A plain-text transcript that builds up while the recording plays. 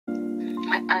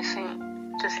I think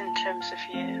just in terms of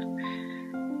you,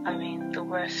 I mean, the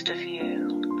rest of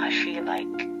you, I feel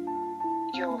like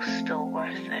you're still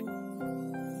worth it.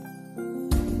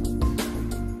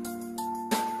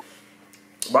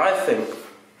 But I think,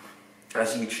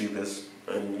 as YouTubers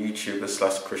and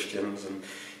YouTubers/Christians, and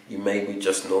you may be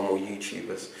just normal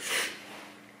YouTubers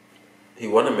who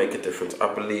want to make a difference,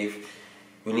 I believe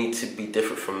we need to be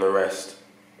different from the rest.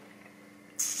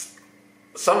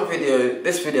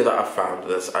 This video that I found,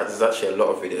 there's actually a lot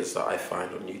of videos that I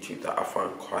find on YouTube that I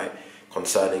find quite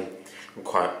concerning and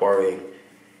quite worrying,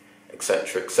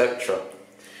 etc, etc.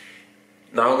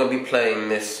 Now I'm going to be playing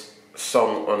this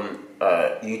song on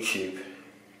YouTube.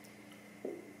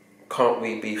 Can't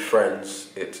We Be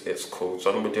Friends, it's called. So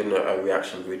I'm going to be doing a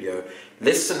reaction video.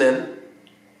 Listen in,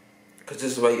 because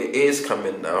this is where your ears come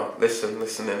in now. Listen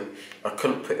in. I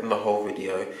couldn't put in the whole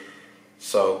video,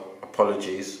 so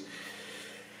apologies.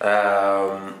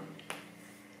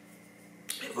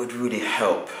 It would really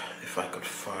help if I could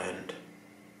find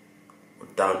or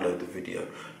download the video.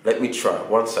 Let me try,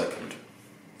 1 second.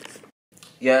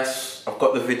 Yes, I've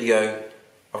got the video.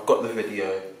 I've got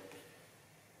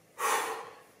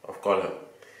it.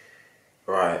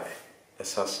 Right,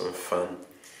 let's have some fun.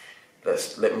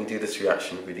 Let me do this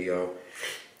reaction video,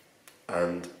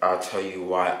 and I'll tell you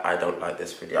why I don't like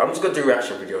this video. I'm just gonna do a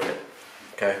reaction video on it,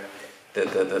 okay?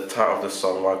 The title of the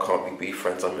song, Why Can't We Be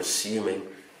Friends? I'm assuming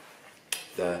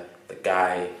the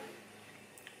guy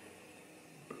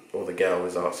or the girl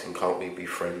is asking, can't we be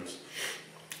friends?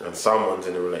 And someone's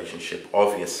in a relationship,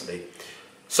 obviously.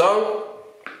 So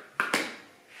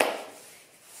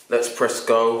let's press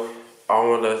go. I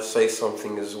want to say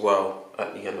something as well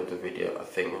at the end of the video. I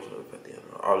think at the end.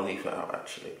 I'll leave it out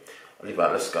actually. I'll leave it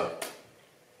out. Let's go.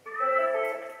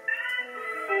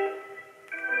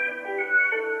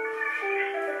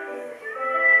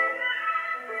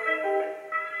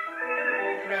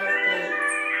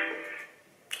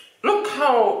 Look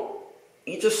how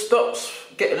he just stops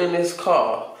getting in his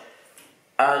car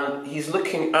and he's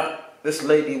looking at this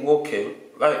lady walking.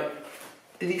 Like,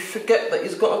 did he forget that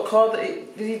he's got a car?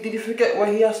 Did he forget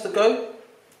where he has to go?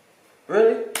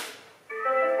 Really?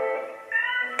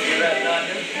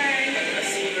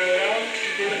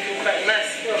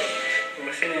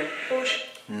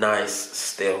 Nice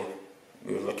still.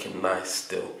 You're looking nice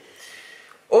still.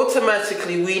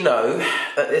 Automatically we know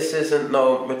that this isn't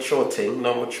no mature thing,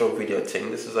 no mature video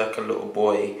thing. This is like a little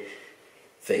boy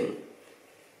thing.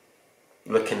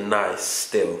 Looking nice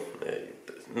still.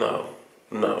 No.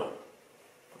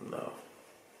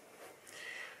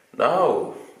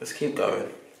 Let's keep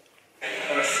going.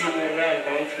 I'll see you around.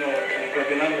 I want to know what kind of grab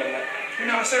your number and that.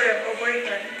 No, sorry, I've got a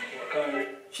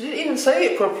boyfriend. She didn't even say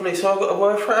it properly, so I've got a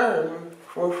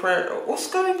boyfriend. What's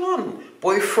going on?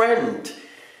 Boyfriend.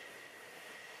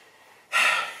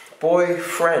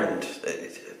 Boyfriend.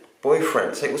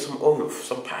 Say it with some oomph,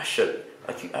 some passion.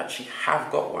 Like you actually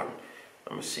have got one.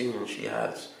 I'm assuming she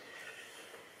has.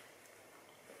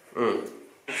 I'm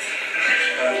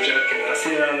joking. I'll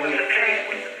see you around later.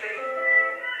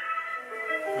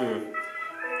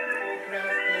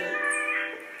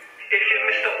 If you're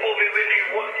Mr. Bobby with you,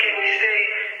 what can you say?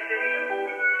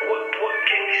 What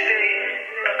can you say?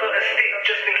 I got a stick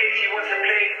just in case you want to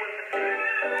play.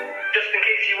 Just in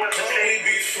case you want to play. Can't we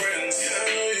be friends? Yeah, I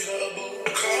know you got a boo.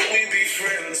 Can't we be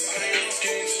friends? I ain't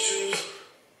asking you to choose.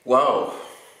 Wow,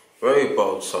 very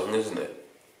bold song, isn't it?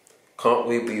 Can't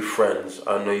we be friends?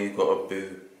 I know you got a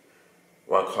boo.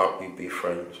 Why can't we be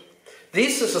friends?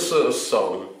 This is a sort of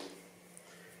song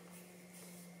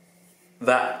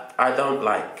that I don't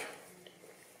like.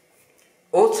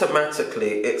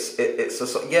 Automatically, it's a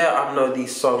song. Yeah, I know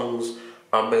these songs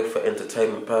are made for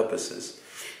entertainment purposes,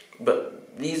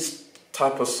 but these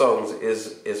type of songs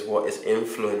is what is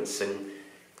influencing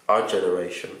our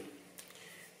generation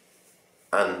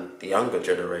and the younger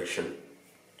generation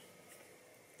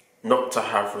not to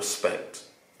have respect,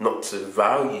 not to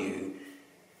value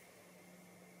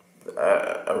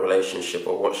a relationship,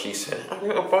 or what she said, I've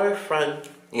got a boyfriend,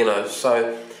 you know.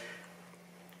 So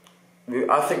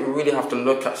I think we really have to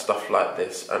look at stuff like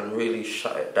this and really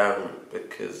shut it down,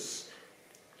 because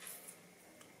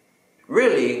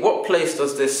really, what place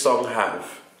does this song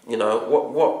have? You know,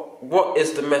 what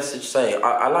is the message saying?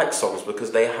 I like songs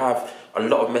because they have a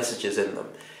lot of messages in them,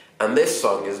 and this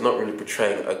song is not really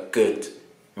portraying a good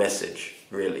message,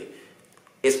 really.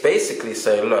 It's basically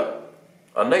saying, look,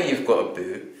 I know you've got a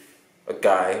boo, a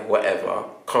guy, whatever,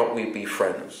 can't we be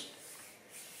friends?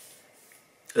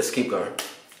 Let's keep going.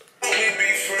 Can't we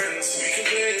be friends? We can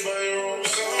play it by your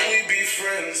rules. Can't we be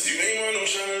friends? You ain't run, I'm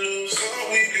trying to lose. Can't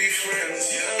we be friends?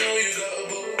 Yeah, I know you got a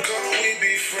boo. Can't we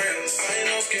be friends? I ain't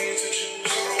asking you to choose.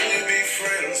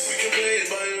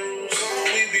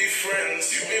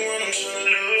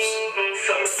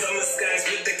 Summer skies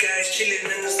with the guys chilling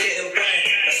and just getting by.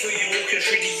 I saw you walking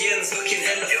through the ends looking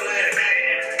hella fly.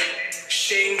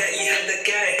 Shame that you had the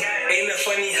guy. Ain't it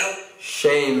funny how?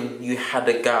 Shame you had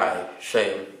a guy.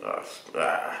 Shame.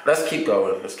 Let's keep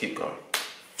going. Let's keep going.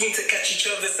 Need to catch each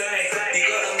other's eye. You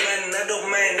got a man, I don't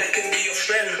mind. I can be your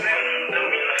friend.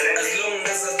 As long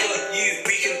as I got you,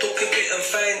 we can talk a bit and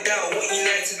find out what you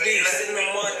like to do.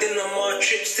 Cinema,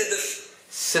 trips to the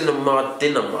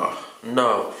Cinema.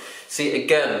 No. See,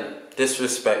 again,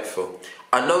 disrespectful.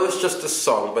 I know it's just a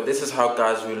song, but this is how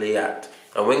guys really act.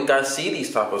 And when guys see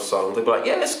these type of songs, they'll be like,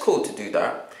 yeah, it's cool to do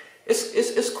that.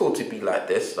 It's cool to be like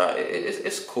this. Like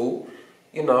it's cool.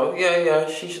 You know, yeah,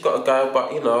 she's got a guy,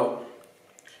 but you know,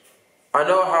 I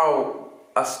know how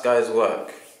us guys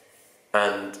work.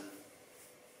 And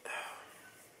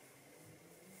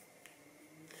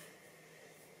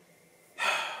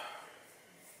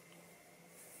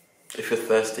if you're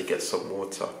thirsty, get some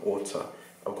water.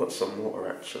 I've got some water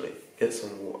actually. Get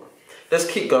some water. Let's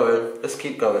keep going.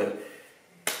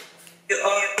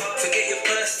 Forget your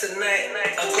purse tonight.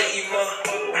 I got you, ma.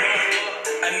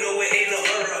 I know it ain't a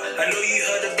horror. I know you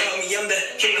heard about me. I'm the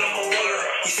king of horror.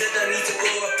 You said I need to go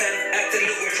up and act a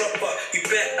little proper. You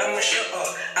bet I'm a shutter.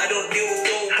 I don't deal with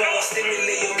gold, but I'll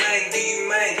stimulate your mind. Do you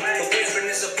mind? Your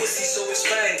boyfriend is a pussy, so it's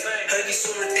fine. Heard you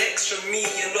saw a text from me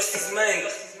and lost his mind.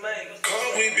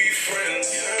 Can't we be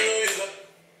friends? Yeah, I know you like.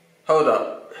 Hold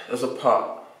up. There's a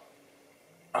part.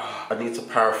 I need to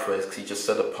paraphrase because he just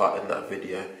said a part in that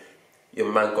video. Your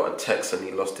man got a text and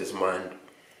he lost his mind.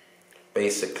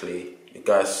 Basically, you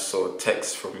guys saw a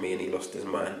text from me and he lost his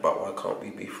mind, but why can't we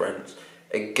be friends?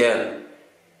 Again,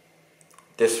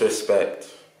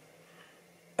 disrespect.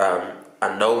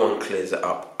 And no one clears it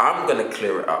up. I'm going to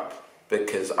clear it up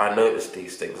because I notice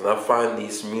these things. And I find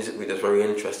these music videos very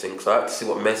interesting because I like to see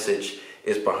what message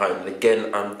is behind it.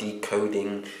 Again, I'm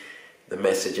decoding the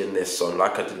message in this song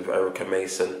like I did with Erica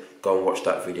Mason. Go and watch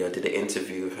that video. I did an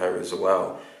interview with her as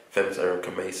well. Famous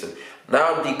Erica Mason.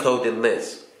 Now I'm decoding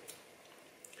this.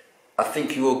 I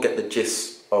think you will get the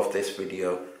gist of this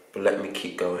video, but let me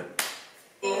keep going.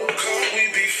 Can't we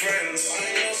be friends? I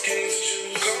ain't asking you to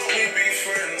choose. Can't we be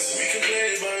friends? We can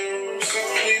play by rules.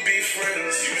 Can't we be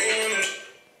friends? You ain't wanna...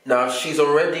 Now she's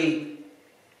already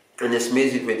in this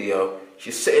music video.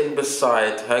 She's sitting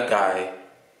beside her guy,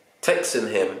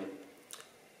 texting him,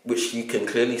 which you can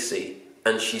clearly see,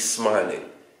 and she's smiling.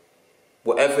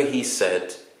 Whatever he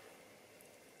said,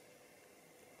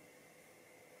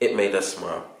 it made her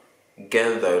smile.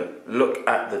 Again though, look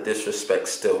at the disrespect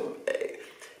still.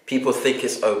 People think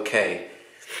it's okay.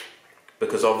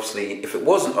 Because obviously, if it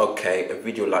wasn't okay, a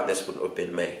video like this wouldn't have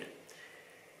been made.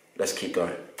 Let's keep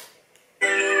going.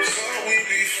 Can't we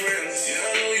be friends? Yeah,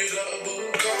 I know you got a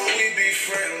boo. Can't we be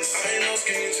friends? I ain't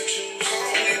asking you to choose.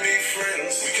 Can't we be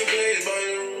friends? We can play it by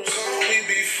your rules. Can't we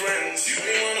be friends? You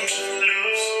ain't what I'm trying to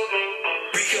lose.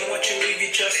 We can watch a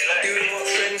movie just doing what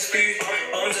friends do.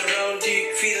 Arms around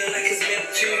you, feeling like it's meant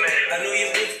to. I know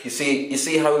you're good. You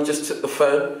see how he just took the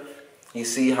phone? You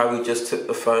see how he just took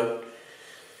the phone?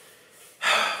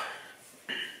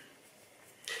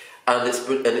 And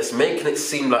it's making it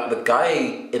seem like the guy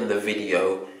in the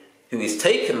video who is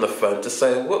taking the phone to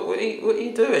say, what are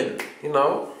you doing? You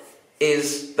know,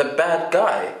 is the bad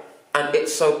guy. And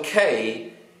it's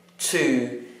okay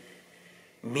to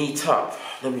meet up.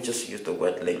 Let me just use the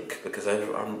word link because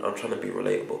I'm trying to be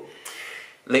relatable.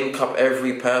 Link up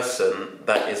every person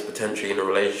that is potentially in a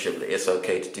relationship. It's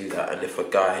okay to do that. And if a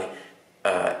guy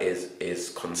is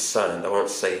concerned, I won't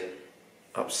say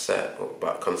upset,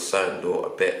 but concerned or a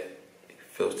bit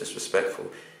feels disrespectful.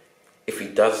 If he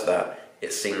does that,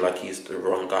 it seems like he's the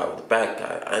wrong guy or the bad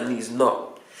guy, and he's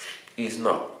not. He's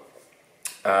not.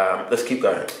 Let's keep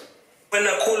going. When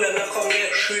I call and I can't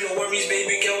get through, no worries,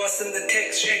 baby girl, I send the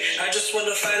text. I just want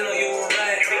to find out you're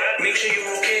alright. Make sure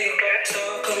you're okay.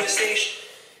 Start a conversation.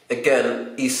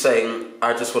 Again, he's saying,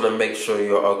 I just want to make sure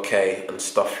you're okay and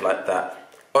stuff like that.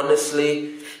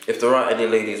 Honestly, if there are any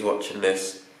ladies watching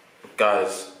this,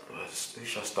 guys, who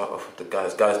should I start off with? The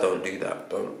guys. Guys, don't do that.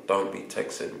 Don't be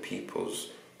texting people's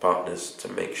partners to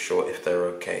make sure if they're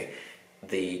okay.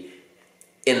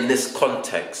 In this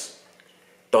context,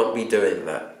 don't be doing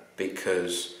that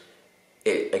because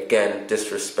it, again,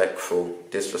 disrespectful.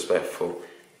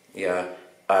 Yeah.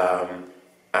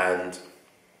 And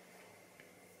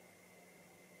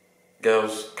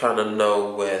girls kind of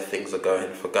know where things are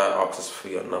going. If a guy asks us for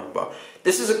your number,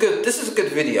 this is a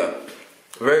good video.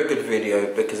 Very good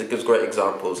video because it gives great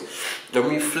examples. When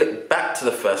we flip back to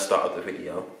the first start of the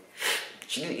video,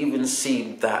 she didn't even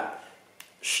seem that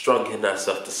strong in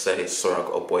herself to say, sorry, I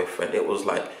got a boyfriend. It was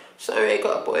like, sorry, I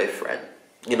got a boyfriend.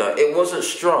 You know, it wasn't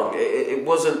strong. It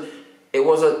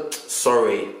wasn't.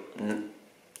 Sorry,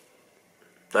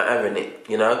 not having it.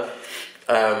 You know,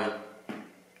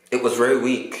 it was very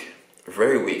weak.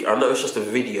 Very weak. I know it's just a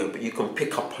video, but you can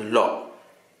pick up a lot.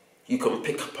 You can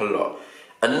pick up a lot.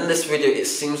 And in this video, it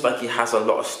seems like he has a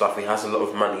lot of stuff. He has a lot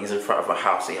of money. He's in front of a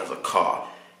house. He has a car.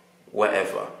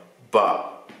 Whatever.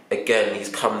 But, again, he's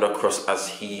coming across as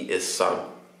he is some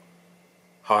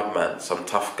hard man, some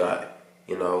tough guy,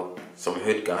 you know, some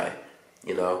hood guy,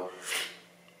 you know.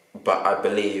 But I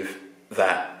believe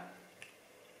that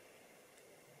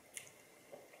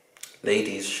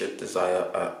ladies should desire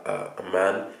a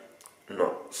man,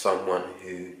 not someone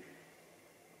who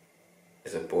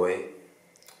is a boy.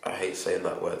 I hate saying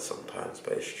that word sometimes,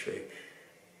 but it's true.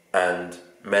 And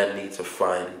men need to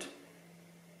find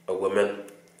a woman,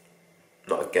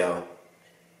 not a girl.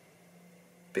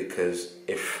 Because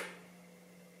if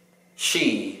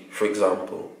she, for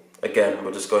example, again,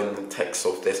 we're just going in the text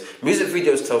of this. Music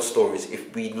videos tell stories.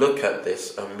 If we look at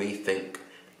this and we think,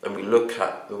 and we look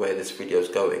at the way this video is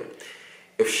going,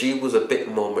 if she was a bit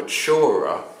more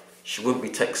maturer, she wouldn't be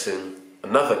texting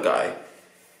another guy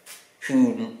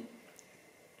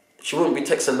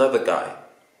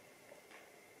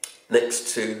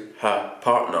next to her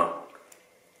partner.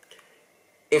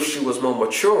 If she was more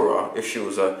maturer, if she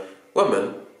was a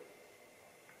woman,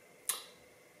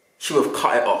 she would have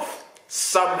cut it off.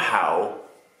 Somehow,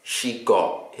 she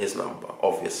got his number,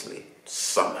 obviously.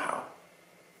 Somehow.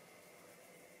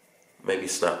 Maybe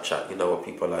Snapchat, you know what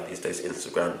people like these days,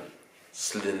 Instagram,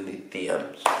 slid in the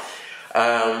DMs.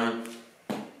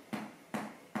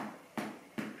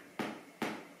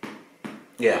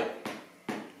 Yeah.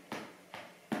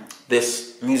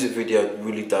 This music video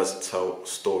really does tell a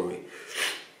story.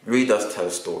 Really does tell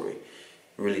a story.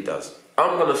 Really does.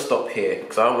 I'm going to stop here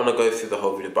because I don't want to go through the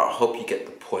whole video, but I hope you get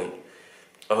the point.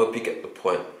 I hope you get the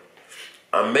point.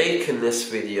 I'm making this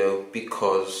video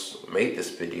because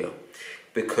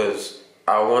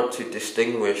I want to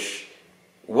distinguish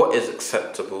what is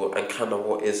acceptable and kind of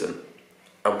what isn't.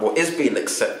 And what is being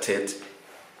accepted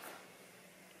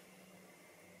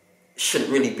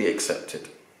shouldn't really be accepted.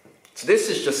 So this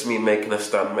is just me making a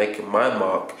stand, making my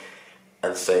mark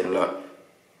and saying, look,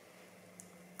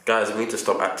 guys, we need to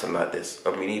stop acting like this,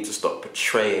 and we need to stop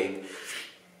portraying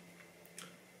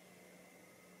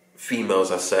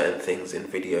females as certain things in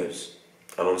videos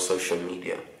and on social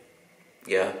media.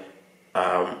 Yeah?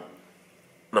 And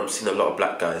I'm seeing a lot of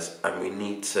black guys, and we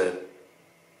need to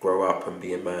grow up and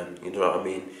be a man. You know what I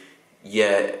mean?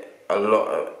 Yeah, a lot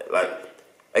of,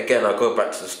 again, I go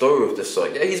back to the story of this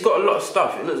song. Yeah, he's got a lot of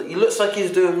stuff. He looks like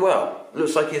he's doing well.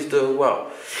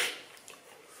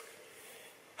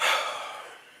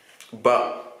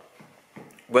 But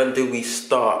when do we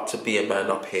start to be a man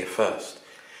up here first?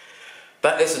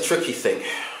 That is a tricky thing.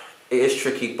 It is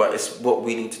tricky, but it's what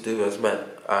we need to do as men.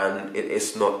 And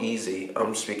it's not easy.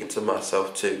 I'm speaking to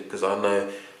myself too, because I know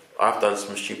I've done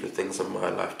some stupid things in my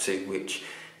life too, which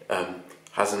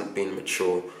hasn't been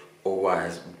mature or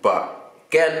wise. But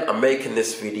again, I'm making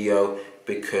this video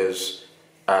because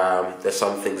there's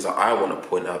some things that I want to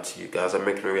point out to you guys. I'm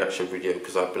making a reaction video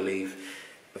because I believe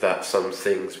that some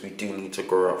things we do need to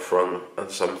grow up from,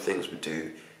 and some things we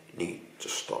do need to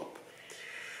stop.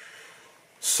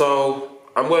 So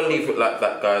I'm going to leave it like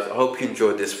that, guys. I hope you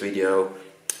enjoyed this video.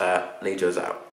 Nejo's out.